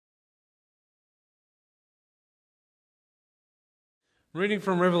Reading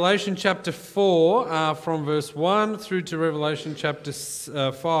from Revelation chapter 4, from verse 1 through to Revelation chapter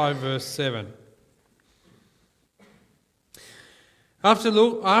 5, verse 7.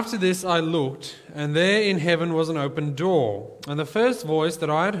 After this I looked, and there in heaven was an open door. And the first voice that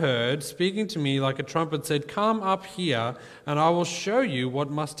I had heard, speaking to me like a trumpet, said, "Come up here, and I will show you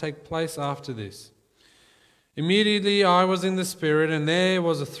what must take place after this." Immediately I was in the Spirit, and there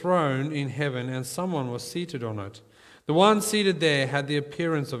was a throne in heaven, and someone was seated on it. The one seated there had the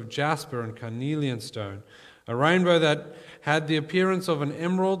appearance of jasper and carnelian stone. A rainbow that had the appearance of an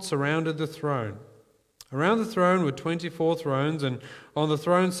emerald surrounded the throne. Around the throne were 24 thrones, and on the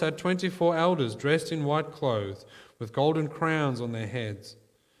thrones sat 24 elders dressed in white clothes, with golden crowns on their heads.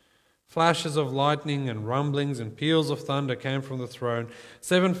 Flashes of lightning and rumblings and peals of thunder came from the throne.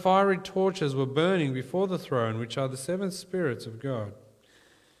 7 fiery torches were burning before the throne, which are the 7 spirits of God.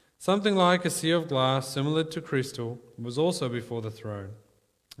 Something like a sea of glass, similar to crystal, was also before the throne.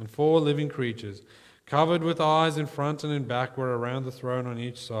 And 4 living creatures, covered with eyes in front and in back, were around the throne on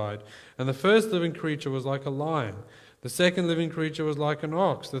each side. And the first living creature was like a lion. The second living creature was like an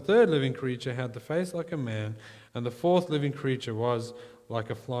ox. The third living creature had the face like a man. And the fourth living creature was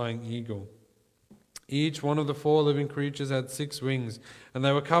like a flying eagle. Each one of the 4 living creatures had 6 wings, and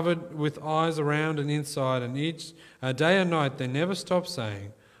they were covered with eyes around and inside. And each day and night they never stopped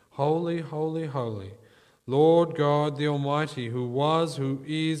saying, "Holy, holy, holy, Lord God the Almighty, who was, who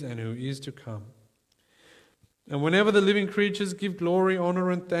is, and who is to come." And whenever the living creatures give glory,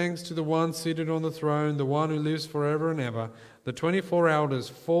 honor, and thanks to the one seated on the throne, the one who lives forever and ever, the 24 elders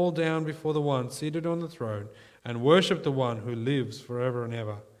fall down before the one seated on the throne and worship the one who lives forever and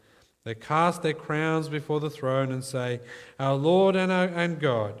ever. They cast their crowns before the throne and say, "Our Lord and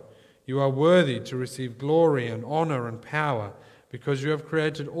God, you are worthy to receive glory and honor and power, because you have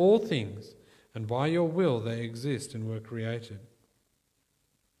created all things, and by your will they exist and were created."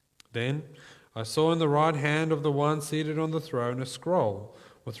 Then I saw in the right hand of the one seated on the throne a scroll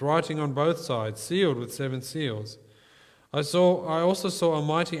with writing on both sides, sealed with 7 seals. I also saw a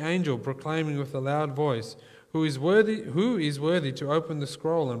mighty angel proclaiming with a loud voice, Who is worthy to open the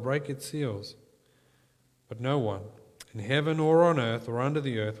scroll and break its seals?" But no one, in heaven or on earth or under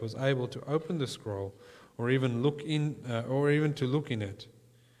the earth, was able to open the scroll, or even to look in it.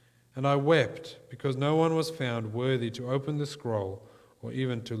 And I wept, because no one was found worthy to open the scroll, or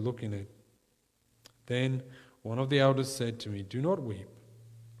even to look in it. Then one of the elders said to me, "Do not weep.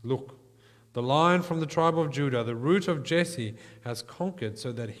 Look, the Lion from the tribe of Judah, the root of Jesse, has conquered,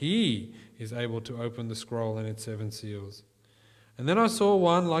 so that he is able to open the scroll and its 7 seals." And then I saw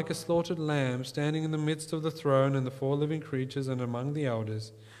one like a slaughtered lamb standing in the midst of the throne and the 4 living creatures and among the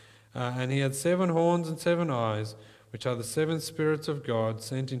elders. And he had 7 horns and 7 eyes, which are the 7 spirits of God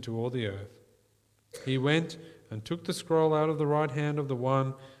sent into all the earth. He went and took the scroll out of the right hand of the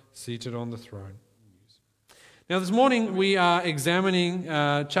one seated on the throne. Now this morning we are examining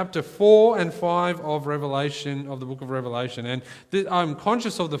chapter 4 and 5 of Revelation, of the book of Revelation. And I'm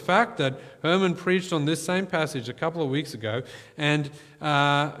conscious of the fact that Herman preached on this same passage a couple of weeks ago, and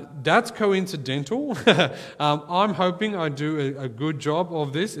that's coincidental. I'm hoping I do a good job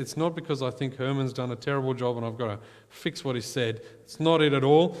of this. It's not because I think Herman's done a terrible job and I've got to fix what he said. It's not it at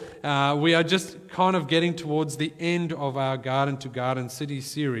all. We are just kind of getting towards the end of our Garden to Garden City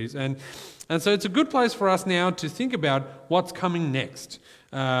series, and so it's a good place for us now to think about what's coming next.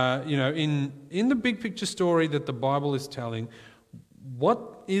 In the big picture story that the Bible is telling,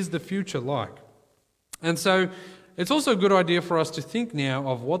 what is the future like? And so it's also a good idea for us to think now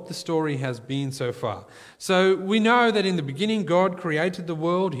of what the story has been so far. So we know that in the beginning God created the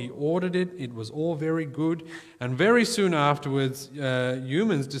world, He ordered it, it was all very good, and very soon afterwards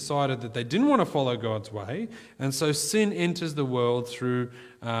humans decided that they didn't want to follow God's way, and so sin enters the world through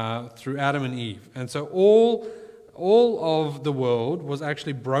Adam and Eve. And so all of the world was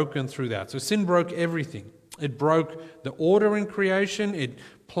actually broken through that. So sin broke everything. It broke the order in creation. It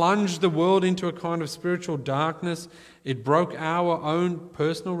plunged the world into a kind of spiritual darkness. It broke our own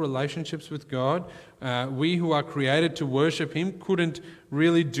personal relationships with God. We who are created to worship Him couldn't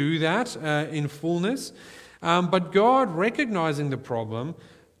really do that in fullness. But God, recognizing the problem,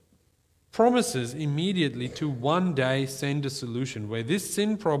 promises immediately to one day send a solution where this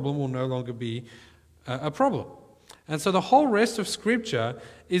sin problem will no longer be a problem. And so the whole rest of Scripture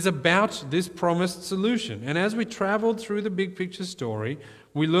is about this promised solution. And as we travel through the big picture story,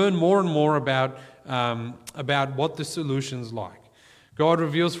 we learn more and more about what the solution's like. God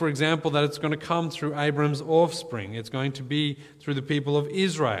reveals, for example, that it's going to come through Abram's offspring. It's going to be through the people of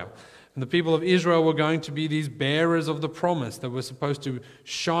Israel. And the people of Israel were going to be these bearers of the promise that were supposed to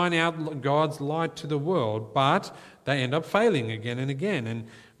shine out God's light to the world, but they end up failing again and again. And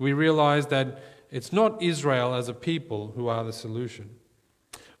we realize that it's not Israel as a people who are the solution.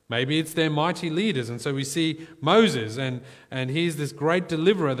 Maybe it's their mighty leaders. And so we see Moses, and he's this great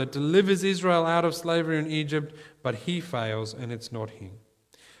deliverer that delivers Israel out of slavery in Egypt, but he fails, and it's not him.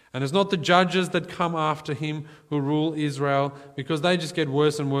 And it's not the judges that come after him who rule Israel, because they just get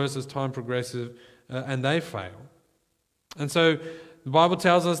worse and worse as time progresses, and they fail. And so the Bible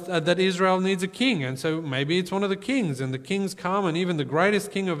tells us that Israel needs a king, and so maybe it's one of the kings, and the kings come, and even the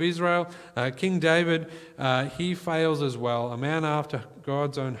greatest king of Israel, King David, he fails as well, a man after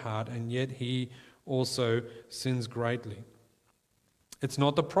God's own heart, and yet he also sins greatly. It's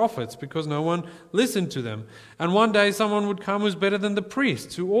not the prophets, because no one listened to them. And one day someone would come who's better than the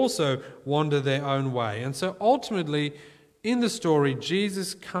priests, who also wander their own way. And so ultimately, in the story,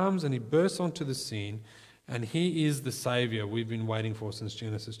 Jesus comes and he bursts onto the scene, and he is the Saviour we've been waiting for since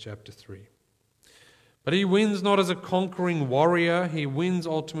Genesis chapter 3. But he wins not as a conquering warrior. He wins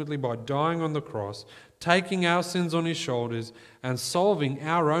ultimately by dying on the cross, taking our sins on his shoulders, and solving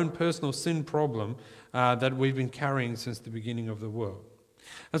our own personal sin problem that we've been carrying since the beginning of the world.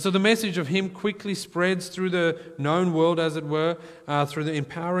 And so the message of him quickly spreads through the known world, as it were, through the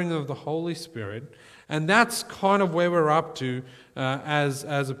empowering of the Holy Spirit. And that's kind of where we're up to as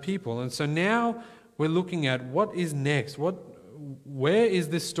a people. And so now we're looking at what is next. Where is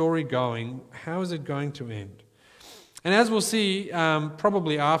this story going? How is it going to end? And as we'll see,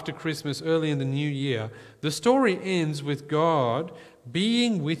 probably after Christmas, early in the new year, the story ends with God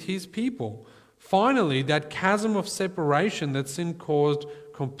being with his people. Finally, that chasm of separation that sin caused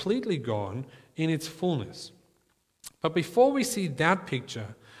completely gone in its fullness. But before we see that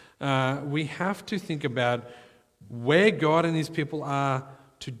picture, we have to think about where God and his people are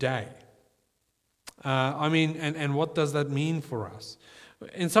today. And what does that mean for us?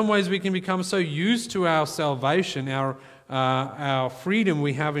 In some ways, we can become so used to our salvation, our freedom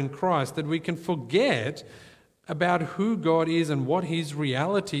we have in Christ, that we can forget about who God is and what his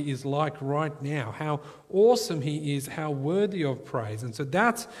reality is like right now, how awesome he is, how worthy of praise. And so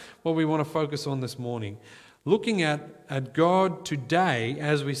that's what we want to focus on this morning, looking at God today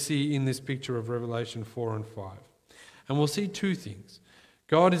as we see in this picture of Revelation 4 and 5. And we'll see two things.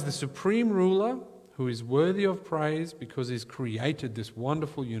 God is the supreme ruler who is worthy of praise because he's created this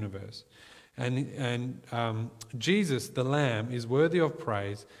wonderful universe. And Jesus, the Lamb, is worthy of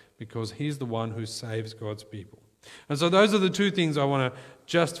praise because he's the one who saves God's people. And so those are the two things I want to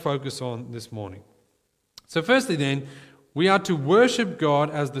just focus on this morning. So firstly then, we are to worship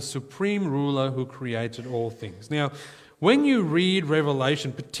God as the supreme ruler who created all things. Now, when you read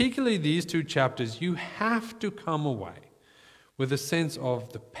Revelation, particularly these two chapters, you have to come away with a sense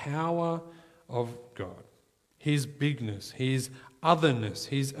of the power of God, his bigness, his otherness,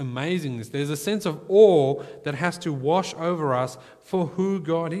 his amazingness. There's a sense of awe that has to wash over us for who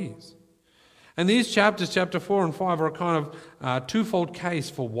God is. And these chapters, chapter 4 and 5, are a kind of twofold case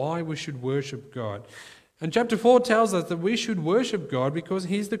for why we should worship God. And chapter 4 tells us that we should worship God because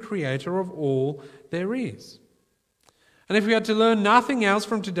he's the creator of all there is. And if we are to learn nothing else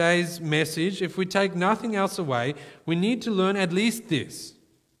from today's message, if we take nothing else away, we need to learn at least this: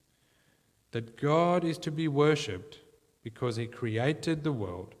 that God is to be worshipped because he created the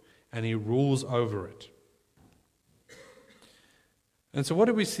world and he rules over it. And so what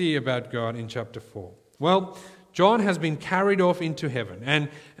do we see about God in chapter 4? Well, John has been carried off into heaven.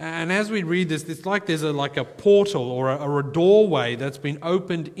 And as we read this, it's like there's a portal or a doorway that's been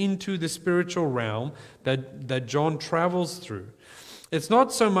opened into the spiritual realm that John travels through. It's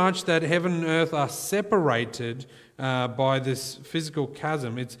not so much that heaven and earth are separated by this physical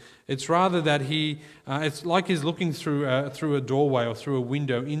chasm. It's rather that it's like he's looking through a doorway or through a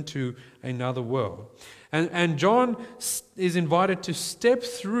window into another world. And John is invited to step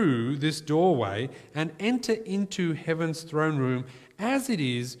through this doorway and enter into heaven's throne room as it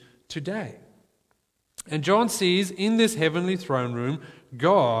is today. And John sees in this heavenly throne room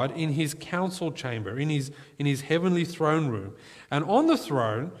God in his council chamber, in his heavenly throne room. And on the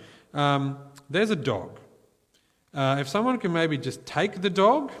throne, there's a dog. If someone can maybe just take the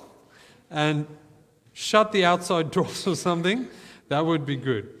dog and shut the outside doors or something, that would be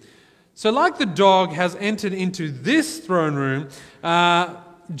good. So like the dog has entered into this throne room,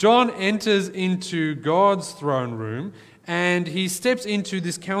 John enters into God's throne room and he steps into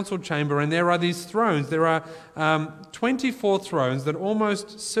this council chamber, and there are these thrones. There are 24 thrones that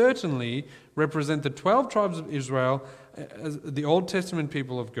almost certainly represent the 12 tribes of Israel, the Old Testament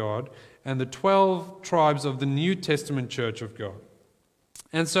people of God, and the 12 tribes of the New Testament Church of God.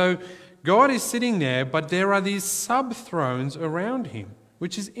 And so God is sitting there, but there are these sub-thrones around him,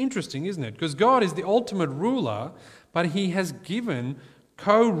 which is interesting, isn't it? Because God is the ultimate ruler, but he has given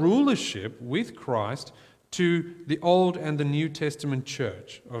co-rulership with Christ to the Old and the New Testament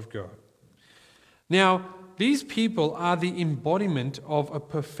church of God. Now, these people are the embodiment of a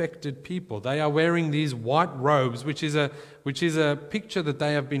perfected people. They are wearing these white robes, which is a picture that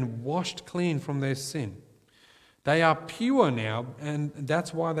they have been washed clean from their sin. They are pure now, and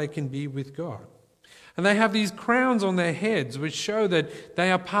that's why they can be with God. And they have these crowns on their heads, which show that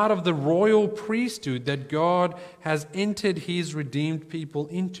they are part of the royal priesthood that God has entered his redeemed people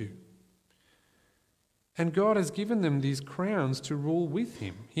into. And God has given them these crowns to rule with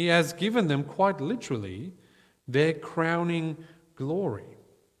him. He has given them, quite literally, their crowning glory.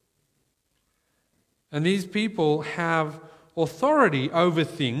 And these people have authority over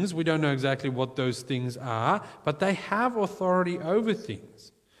things. We don't know exactly what those things are, but they have authority over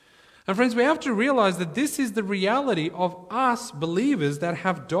things. And friends, we have to realize that this is the reality of us believers that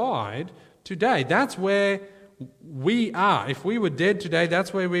have died today. That's where we are. If we were dead today,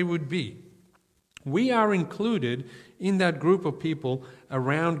 that's where we would be. We are included in that group of people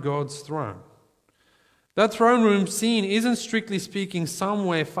around God's throne. That throne room scene isn't strictly speaking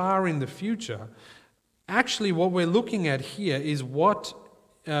somewhere far in the future. Actually, what we're looking at here is what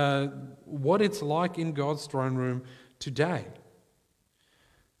it's like in God's throne room today.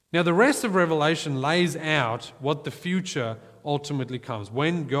 Now, the rest of Revelation lays out what the future ultimately comes.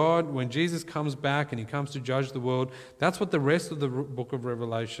 When Jesus comes back and he comes to judge the world, that's what the rest of the book of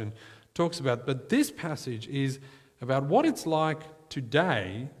Revelation talks about. But this passage is about what it's like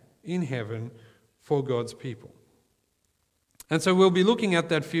today in heaven for God's people. And so we'll be looking at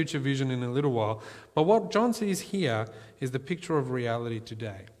that future vision in a little while. But what John sees here is the picture of reality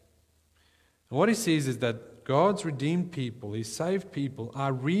today. And what he sees is that God's redeemed people, his saved people,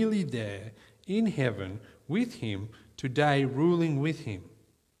 are really there in heaven with him today, ruling with him.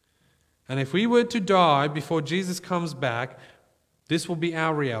 And if we were to die before Jesus comes back, this will be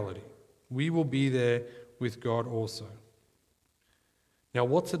our reality. We will be there with God also. Now,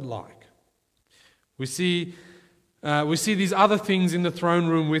 what's it like? We see these other things in the throne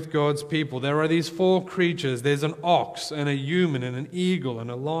room with God's people. There are these four creatures. There's an ox and a human and an eagle and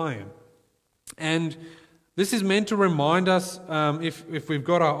a lion. And this is meant to remind us, if we've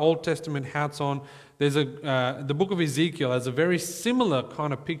got our Old Testament hats on, the book of Ezekiel has a very similar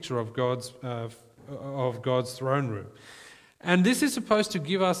kind of picture of God's throne room. And this is supposed to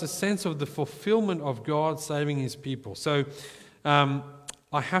give us a sense of the fulfillment of God saving his people. So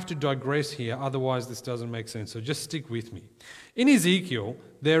I have to digress here, otherwise this doesn't make sense. So just stick with me. In Ezekiel,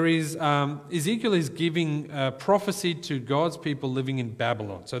 Ezekiel is giving prophecy to God's people living in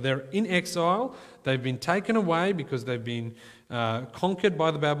Babylon. So they're in exile. They've been taken away because they've been conquered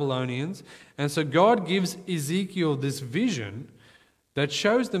by the Babylonians. And so God gives Ezekiel this vision that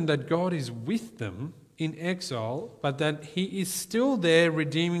shows them that God is with them in exile, but that he is still there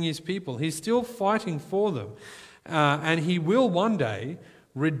redeeming his people. He's still fighting for them. And he will one day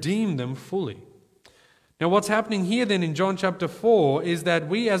redeem them fully. Now, what's happening here then in John chapter 4 is that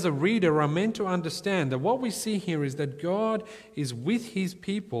we as a reader are meant to understand that what we see here is that God is with his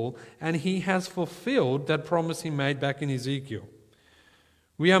people and he has fulfilled that promise he made back in Ezekiel.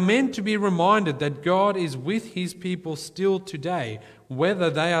 We are meant to be reminded that God is with his people still today, whether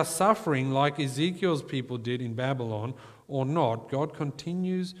they are suffering like Ezekiel's people did in Babylon or not. God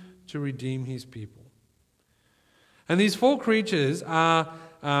continues to redeem his people. And these four creatures are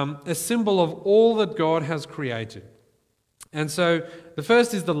a symbol of all that God has created. And so the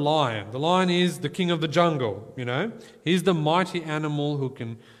first is the lion. The lion is the king of the jungle, you know. He's the mighty animal who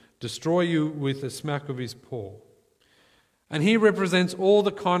can destroy you with a smack of his paw. And he represents all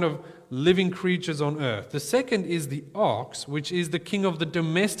the kind of living creatures on earth. The second is the ox, which is the king of the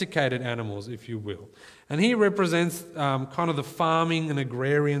domesticated animals, if you will. And he represents kind of the farming and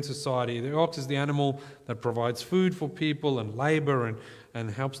agrarian society. The ox is the animal that provides food for people and labor and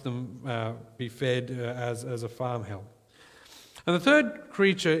helps them be fed as a farm help. And the third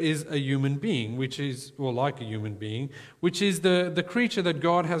creature is a human being, which is, or like a human being, which is the creature that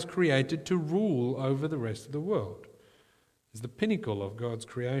God has created to rule over the rest of the world. It's the pinnacle of God's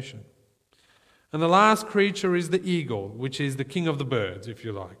creation. And the last creature is the eagle, which is the king of the birds, if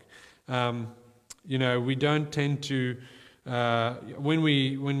you like. We don't tend to, when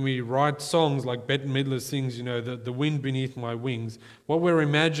we write songs like Bette Midler sings, the wind beneath my wings, what we're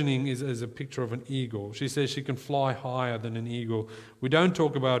imagining is a picture of an eagle. She says she can fly higher than an eagle. We don't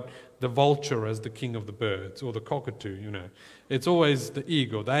talk about the vulture as the king of the birds or the cockatoo, It's always the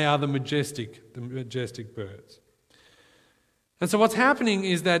eagle. They are the majestic birds. And so what's happening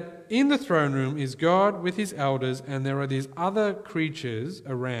is that in the throne room is God with his elders, and there are these other creatures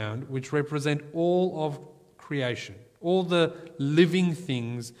around which represent all of creation, all the living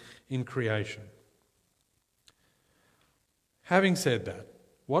things in creation. Having said that,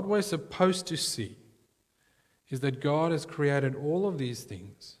 what we're supposed to see is that God has created all of these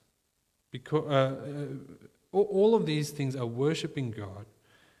things. Because, all of these things are worshipping God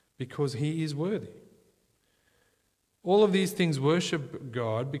because he is worthy. All of these things worship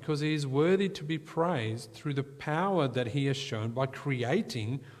God because he is worthy to be praised through the power that he has shown by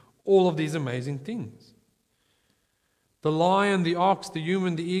creating all of these amazing things. The lion, the ox, the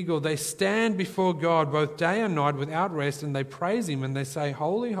human, the eagle, they stand before God both day and night without rest, and they praise him and they say,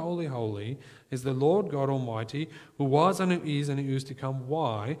 "Holy, holy, holy is the Lord God Almighty, who was and who is and who is to come."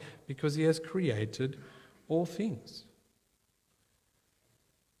 Why? Because he has created all things.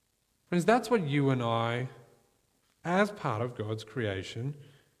 Friends, that's what you and I, as part of God's creation,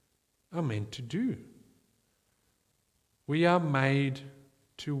 are meant to do. We are made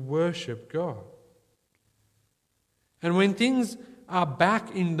to worship God. And when things are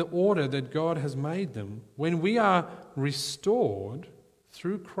back in the order that God has made them, when we are restored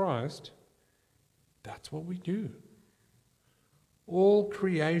through Christ, that's what we do. All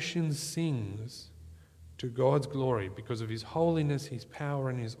creation sings to God's glory because of his holiness, his power,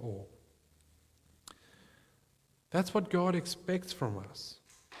 and his awe. That's what God expects from us.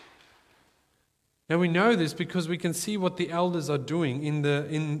 Now we know this because we can see what the elders are doing in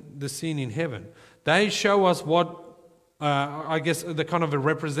the scene in heaven. They show us what, I guess, the kind of a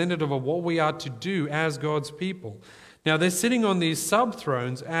representative of what we are to do as God's people. Now they're sitting on these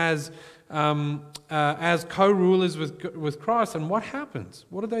sub-thrones as co-rulers with Christ. And what happens?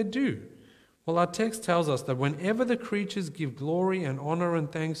 What do? Well, our text tells us that whenever the creatures give glory and honor and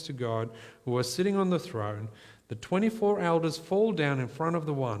thanks to God who are sitting on the throne, the 24 elders fall down in front of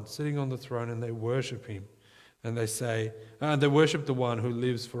the one sitting on the throne and they worship him. And they say, they worship the one who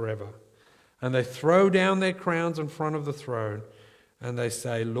lives forever. And they throw down their crowns in front of the throne and they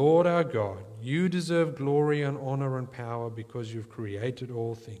say, "Lord our God, you deserve glory and honor and power because you've created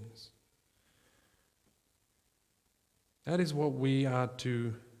all things." That is what we are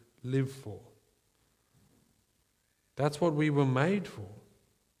to live for. That's what we were made for.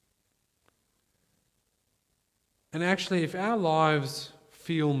 And actually, if our lives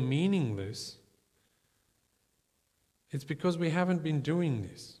feel meaningless, it's because we haven't been doing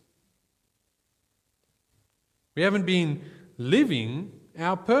this. We haven't been living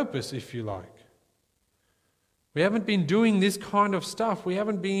our purpose, if you like. We haven't been doing this kind of stuff. We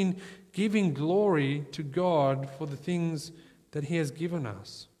haven't been giving glory to God for the things that he has given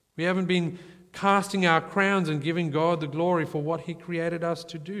us. We haven't been casting our crowns and giving God the glory for what he created us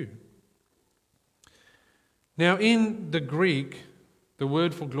to do. Now, in the Greek, the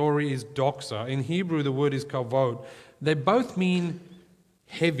word for glory is doxa. In Hebrew, the word is kavod. They both mean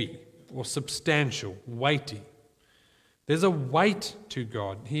heavy or substantial, weighty. There's a weight to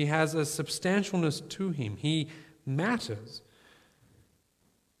God. He has a substantialness to him. He matters.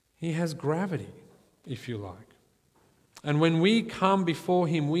 He has gravity, if you like. And when we come before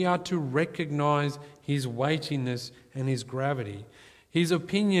him, we are to recognize his weightiness and his gravity. His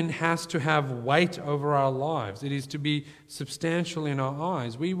opinion has to have weight over our lives. It is to be substantial in our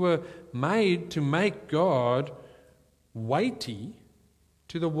eyes. We were made to make God weighty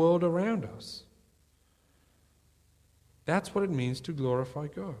to the world around us. That's what it means to glorify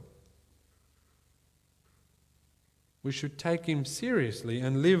God. We should take him seriously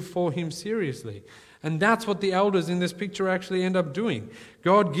and live for him seriously. And that's what the elders in this picture actually end up doing.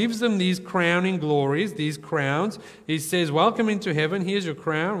 God gives them these crowning glories, these crowns. He says, "Welcome into heaven, here's your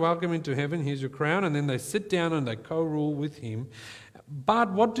crown. Welcome into heaven, here's your crown." And then they sit down and they co-rule with him.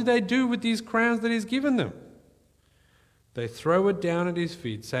 But what do they do with these crowns that he's given them? They throw it down at his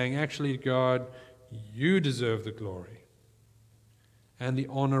feet, saying, "Actually, God, you deserve the glory and the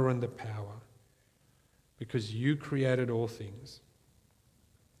honor and the power, because you created all things."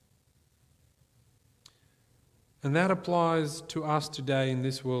 And that applies to us today in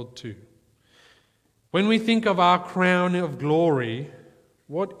this world too. When we think of our crown of glory,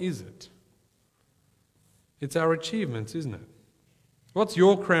 what is it? It's our achievements, isn't it? What's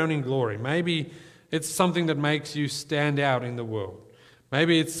your crowning glory? Maybe it's something that makes you stand out in the world.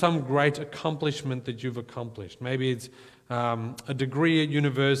 Maybe it's some great accomplishment that you've accomplished. Maybe it's a degree at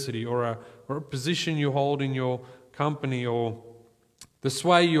university or a position you hold in your company, or the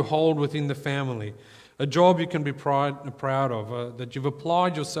sway you hold within the family. A job you can be proud of, that you've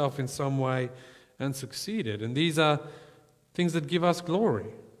applied yourself in some way and succeeded. And these are things that give us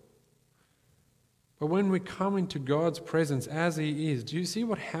glory. But when we come into God's presence as He is, do you see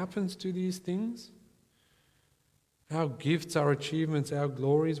what happens to these things? Our gifts, our achievements, our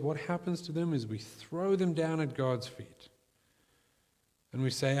glories, what happens to them is we throw them down at God's feet. And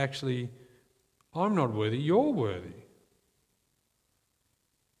we say, actually, I'm not worthy, you're worthy.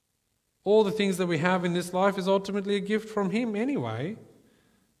 All the things that we have in this life is ultimately a gift from Him anyway.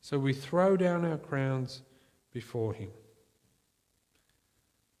 So we throw down our crowns before Him.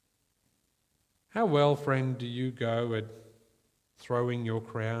 How well, friend, do you go at throwing your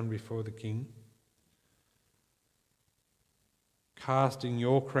crown before the King? Casting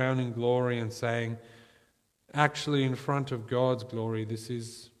your crown in glory and saying, actually in front of God's glory, this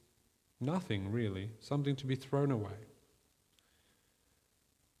is nothing really, something to be thrown away.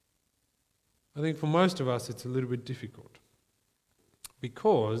 I think for most of us it's a little bit difficult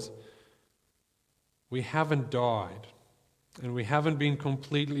because we haven't died and we haven't been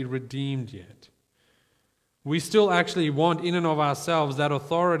completely redeemed yet. We still actually want in and of ourselves that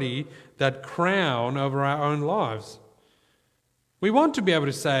authority, that crown over our own lives. We want to be able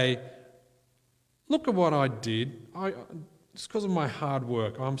to say, look at what I did. It's because of my hard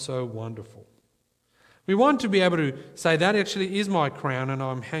work. I'm so wonderful. We want to be able to say, that actually is my crown and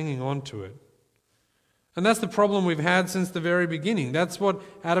I'm hanging on to it. And that's the problem we've had since the very beginning. That's what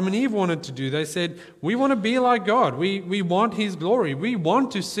Adam and Eve wanted to do. They said, we want to be like God. We want His glory. We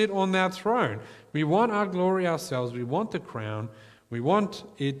want to sit on that throne. We want our glory ourselves. We want the crown. We want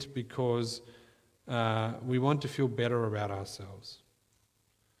it because we want to feel better about ourselves.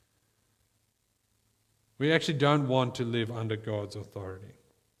 We actually don't want to live under God's authority.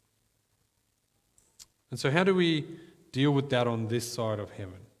 And so how do we deal with that on this side of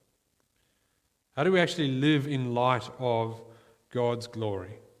heaven? How do we actually live in light of God's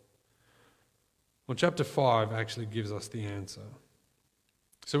glory? Well, chapter 5 actually gives us the answer.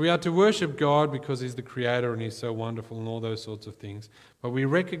 So we are to worship God because He's the Creator and He's so wonderful and all those sorts of things. But we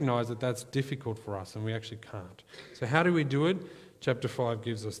recognize that that's difficult for us and we actually can't. So how do we do it? Chapter 5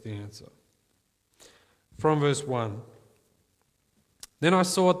 gives us the answer. From verse 1. Then I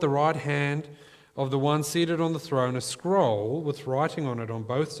saw at the right hand of the one seated on the throne a scroll with writing on it on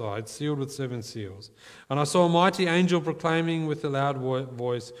both sides, sealed with 7 seals. And I saw a mighty angel proclaiming with a loud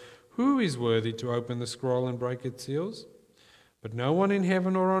voice, "Who is worthy to open the scroll and break its seals?" But no one in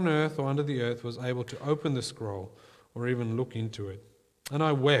heaven or on earth or under the earth was able to open the scroll or even look into it. And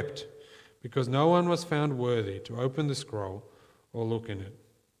I wept because no one was found worthy to open the scroll or look in it.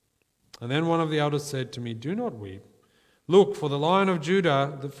 And then one of the elders said to me, "Do not weep. Look, for the Lion of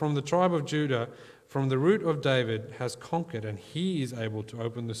Judah, from the tribe of Judah, from the root of David, has conquered, and He is able to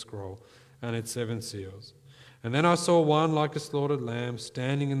open the scroll and its 7 seals." And then I saw one like a slaughtered lamb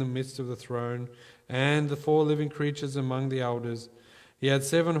standing in the midst of the throne and the 4 living creatures among the elders. He had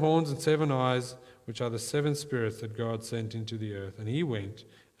 7 horns and 7 eyes, which are the 7 spirits that God sent into the earth. And He went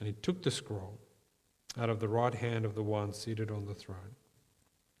and He took the scroll out of the right hand of the one seated on the throne.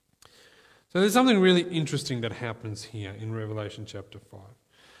 So there's something really interesting that happens here in Revelation chapter 5.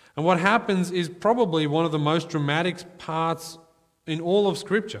 And what happens is probably one of the most dramatic parts in all of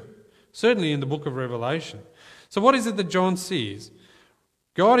Scripture, certainly in the book of Revelation. So what is it that John sees?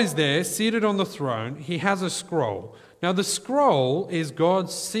 God is there, seated on the throne. He has a scroll. Now the scroll is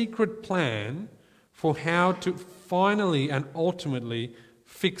God's secret plan for how to finally and ultimately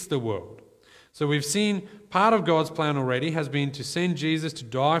fix the world. So we've seen part of God's plan already has been to send Jesus to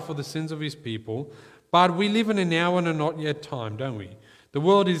die for the sins of His people, but we live in a now and a not yet time, don't we? The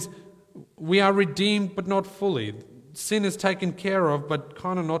world we are redeemed but not fully. Sin is taken care of but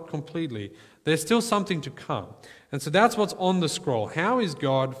kind of not completely. There's still something to come. And so that's what's on the scroll. How is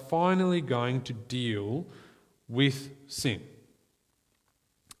God finally going to deal with sin?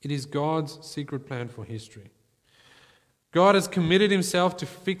 It is God's secret plan for history. God has committed Himself to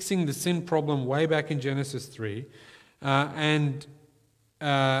fixing the sin problem way back in Genesis 3. And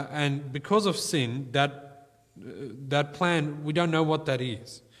because of sin, that plan, we don't know what that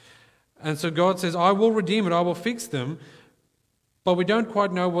is. And so God says, I will redeem it, I will fix them, but we don't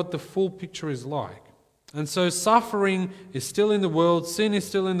quite know what the full picture is like. And so suffering is still in the world, sin is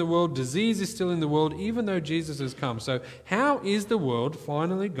still in the world, disease is still in the world, even though Jesus has come. So how is the world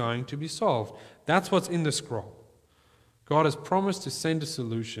finally going to be solved? That's what's in the scroll. God has promised to send a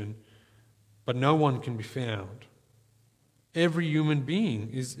solution, but no one can be found. Every human being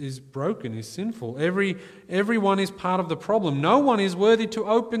is broken, is sinful. Everyone is part of the problem. No one is worthy to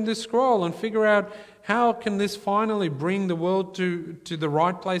open this scroll and figure out how can this finally bring the world to the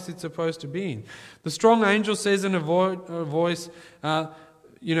right place it's supposed to be in. The strong angel says in a voice,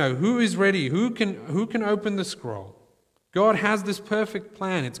 who is ready? Who can open the scroll? God has this perfect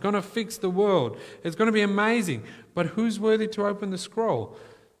plan. It's going to fix the world. It's going to be amazing. But who's worthy to open the scroll?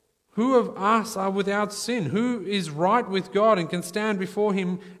 Who of us are without sin? Who is right with God and can stand before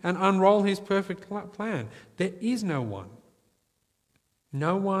Him and unroll His perfect plan? There is no one.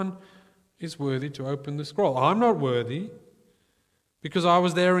 No one is worthy to open the scroll. I'm not worthy because I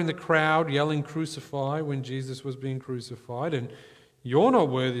was there in the crowd yelling "Crucify" when Jesus was being crucified, and you're not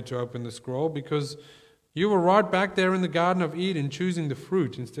worthy to open the scroll because you were right back there in the Garden of Eden choosing the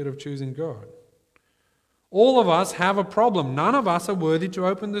fruit instead of choosing God. All of us have a problem. None of us are worthy to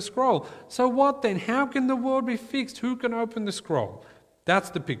open the scroll. So what then? How can the world be fixed? Who can open the scroll? That's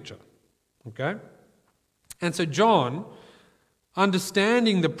the picture. Okay? And so John,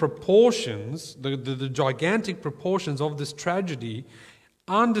 understanding the proportions, the gigantic proportions of this tragedy,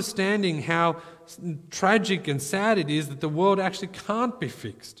 understanding how tragic and sad it is that the world actually can't be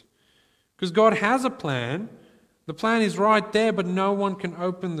fixed. Because God has a plan. The plan is right there, but no one can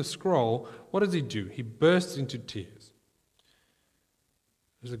open the scroll. What does He do? He bursts into tears.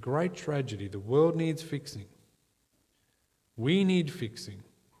 There's a great tragedy. The world needs fixing. We need fixing.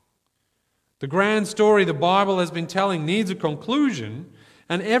 The grand story the Bible has been telling needs a conclusion,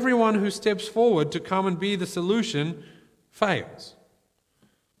 and everyone who steps forward to come and be the solution fails.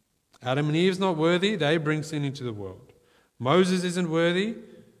 Adam and Eve's not worthy. They bring sin into the world. Moses isn't worthy.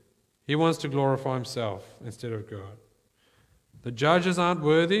 He wants to glorify himself instead of God. The judges aren't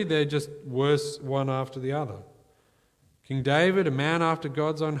worthy. They're just worse one after the other. King David, a man after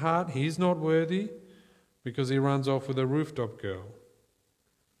God's own heart, he's not worthy because he runs off with a rooftop girl.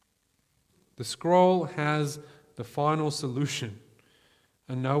 The scroll has the final solution,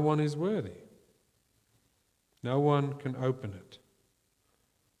 and no one is worthy. No one can open it.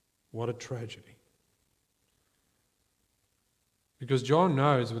 What a tragedy. Because John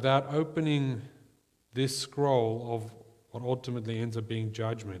knows without opening this scroll of what ultimately ends up being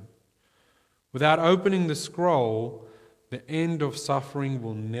judgment, without opening the scroll, the end of suffering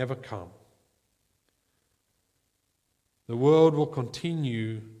will never come. The world will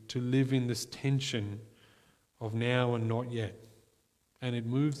continue to live in this tension of now and not yet, and it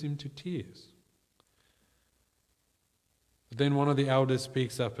moves him to tears. But then one of the elders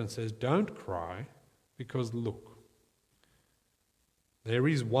speaks up and says, "Don't cry, because look, there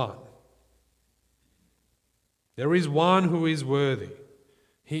is one. There is one who is worthy.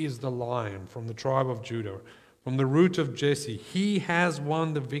 He is the Lion from the tribe of Judah, from the root of Jesse. He has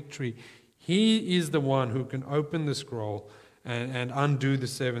won the victory. He is the one who can open the scroll and undo the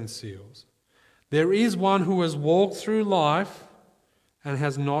 7 seals. There is one who has walked through life and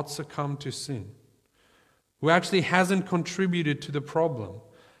has not succumbed to sin, who actually hasn't contributed to the problem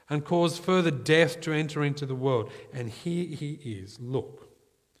and caused further death to enter into the world. And here he is. Look."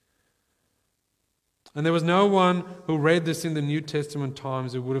 And there was no one who read this in the New Testament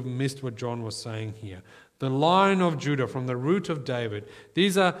times who would have missed what John was saying here. The Lion of Judah, from the root of David.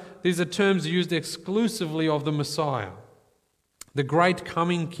 These are terms used exclusively of the Messiah. The great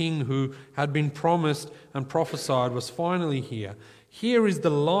coming King who had been promised and prophesied was finally here. Here is the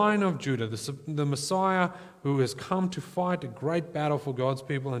Lion of Judah, the Messiah who has come to fight a great battle for God's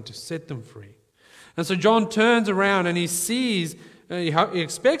people and to set them free. And so John turns around and he sees, he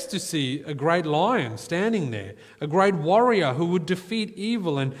expects to see a great lion standing there, a great warrior who would defeat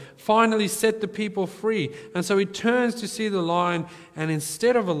evil and finally set the people free. And so he turns to see the lion, and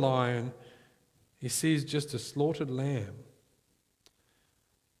instead of a lion, he sees just a slaughtered lamb.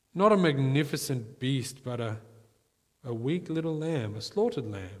 Not a magnificent beast, but a weak little lamb, a slaughtered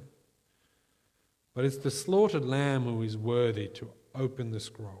lamb. But it's the slaughtered lamb who is worthy to open the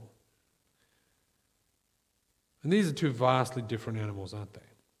scroll. And these are two vastly different animals, aren't they?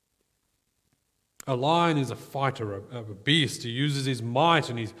 A lion is a fighter, a beast. He uses his might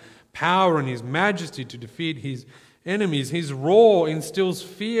and his power and his majesty to defeat his enemies. His roar instills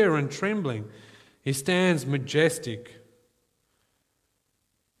fear and trembling. He stands majestic.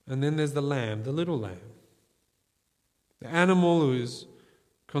 And then there's the lamb, the little lamb. The animal who is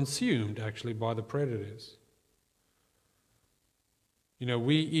consumed, actually, by the predators. You know,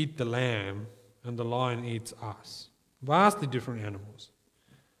 we eat the lamb and the lion eats us. Vastly different animals.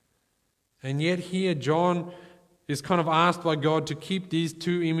 And yet here John is kind of asked by God to keep these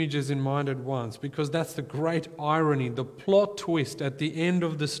two images in mind at once, because that's the great irony, the plot twist at the end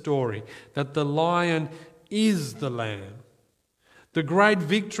of the story, that the lion is the lamb. The great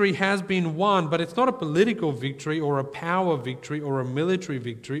victory has been won, but it's not a political victory or a power victory or a military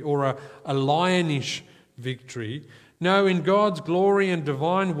victory or a lionish victory. No, in God's glory and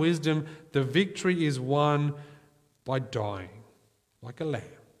divine wisdom, the victory is won by dying, like a lamb.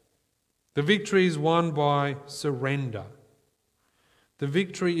 The victory is won by surrender, The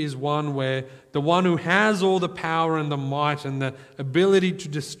victory is one where the one who has all the power and the might and the ability to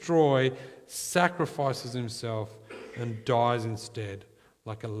destroy sacrifices himself and dies instead,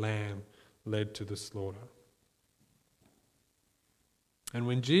 like a lamb led to the slaughter. And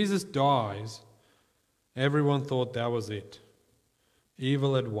when Jesus dies, everyone thought that was it.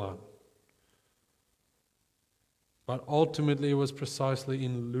 Evil had won. But ultimately it was precisely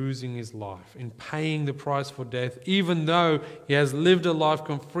in losing his life, in paying the price for death, even though he has lived a life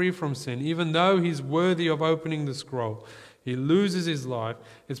free from sin, even though he's worthy of opening the scroll, he loses his life.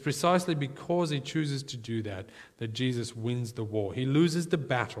 It's precisely because he chooses to do that Jesus wins the war. He loses the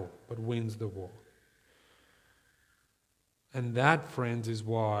battle, but wins the war. And that, friends, is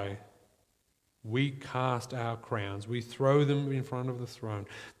why we cast our crowns. We throw them in front of the throne.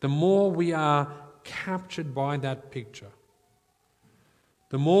 The more we are captured by that picture,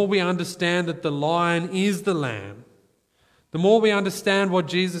 the more we understand that the lion is the lamb, the more we understand what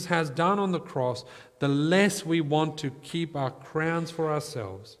Jesus has done on the cross, the less we want to keep our crowns for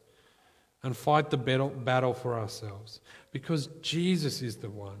ourselves and fight the battle for ourselves, because Jesus is the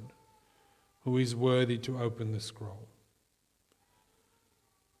one who is worthy to open the scroll.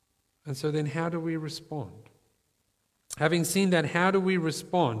 And so then how do we respond? Having seen that, how do we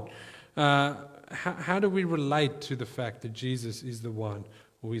respond? How do we relate to the fact that Jesus is the one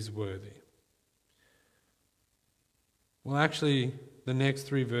who is worthy? Well, actually, the next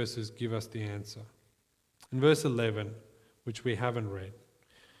 3 verses give us the answer. In verse 11, which we haven't read, it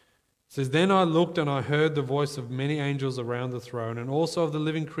says, "Then I looked and I heard the voice of many angels around the throne, and also of the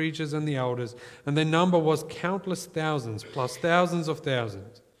living creatures and the elders, and their number was countless thousands, plus thousands of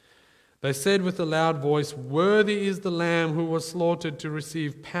thousands. They said with a loud voice, 'Worthy is the Lamb who was slaughtered to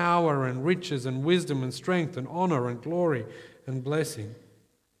receive power and riches and wisdom and strength and honor and glory and blessing.'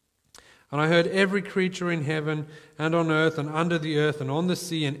 And I heard every creature in heaven and on earth and under the earth and on the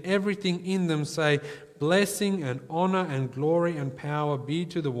sea and everything in them say, 'Blessing and honor and glory and power be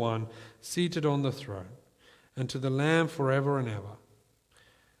to the one seated on the throne and to the Lamb forever and ever.'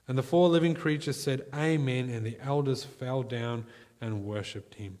 And the 4 living creatures said, 'Amen,' and the elders fell down and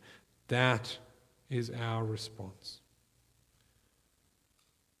worshipped him." That is our response.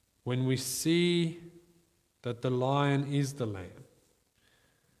 When we see that the lion is the lamb,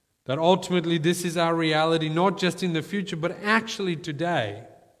 that ultimately this is our reality, not just in the future, but actually today,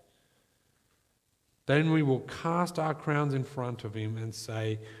 then we will cast our crowns in front of him and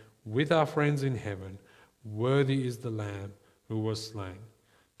say, with our friends in heaven, "Worthy is the Lamb who was slain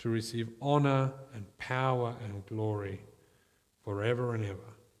to receive honor and power and glory forever and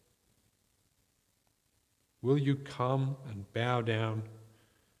ever." Will you come and bow down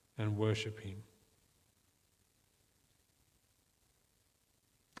and worship him?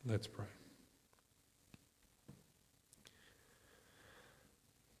 Let's pray.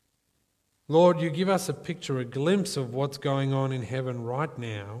 Lord, you give us a picture, a glimpse of what's going on in heaven right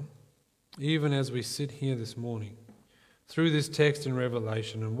now, even as we sit here this morning, through this text in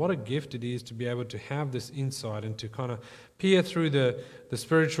Revelation. And what a gift it is to be able to have this insight and to kind of peer through the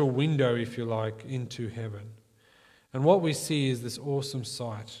spiritual window, if you like, into heaven. And what we see is this awesome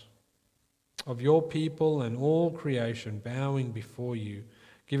sight of your people and all creation bowing before you,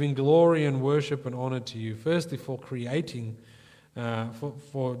 giving glory and worship and honor to you, firstly for creating,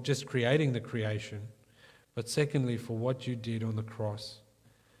 for just creating the creation, but secondly for what you did on the cross.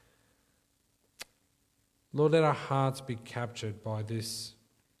 Lord, let our hearts be captured by this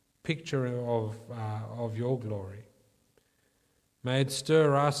picture of your glory. May it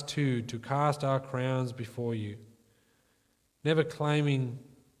stir us too to cast our crowns before you, never claiming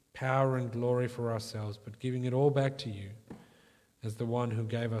power and glory for ourselves, but giving it all back to you as the one who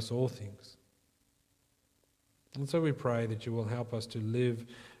gave us all things. And so we pray that you will help us to live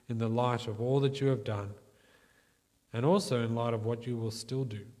in the light of all that you have done, and also in light of what you will still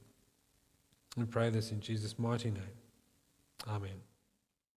do. We pray this in Jesus' mighty name. Amen.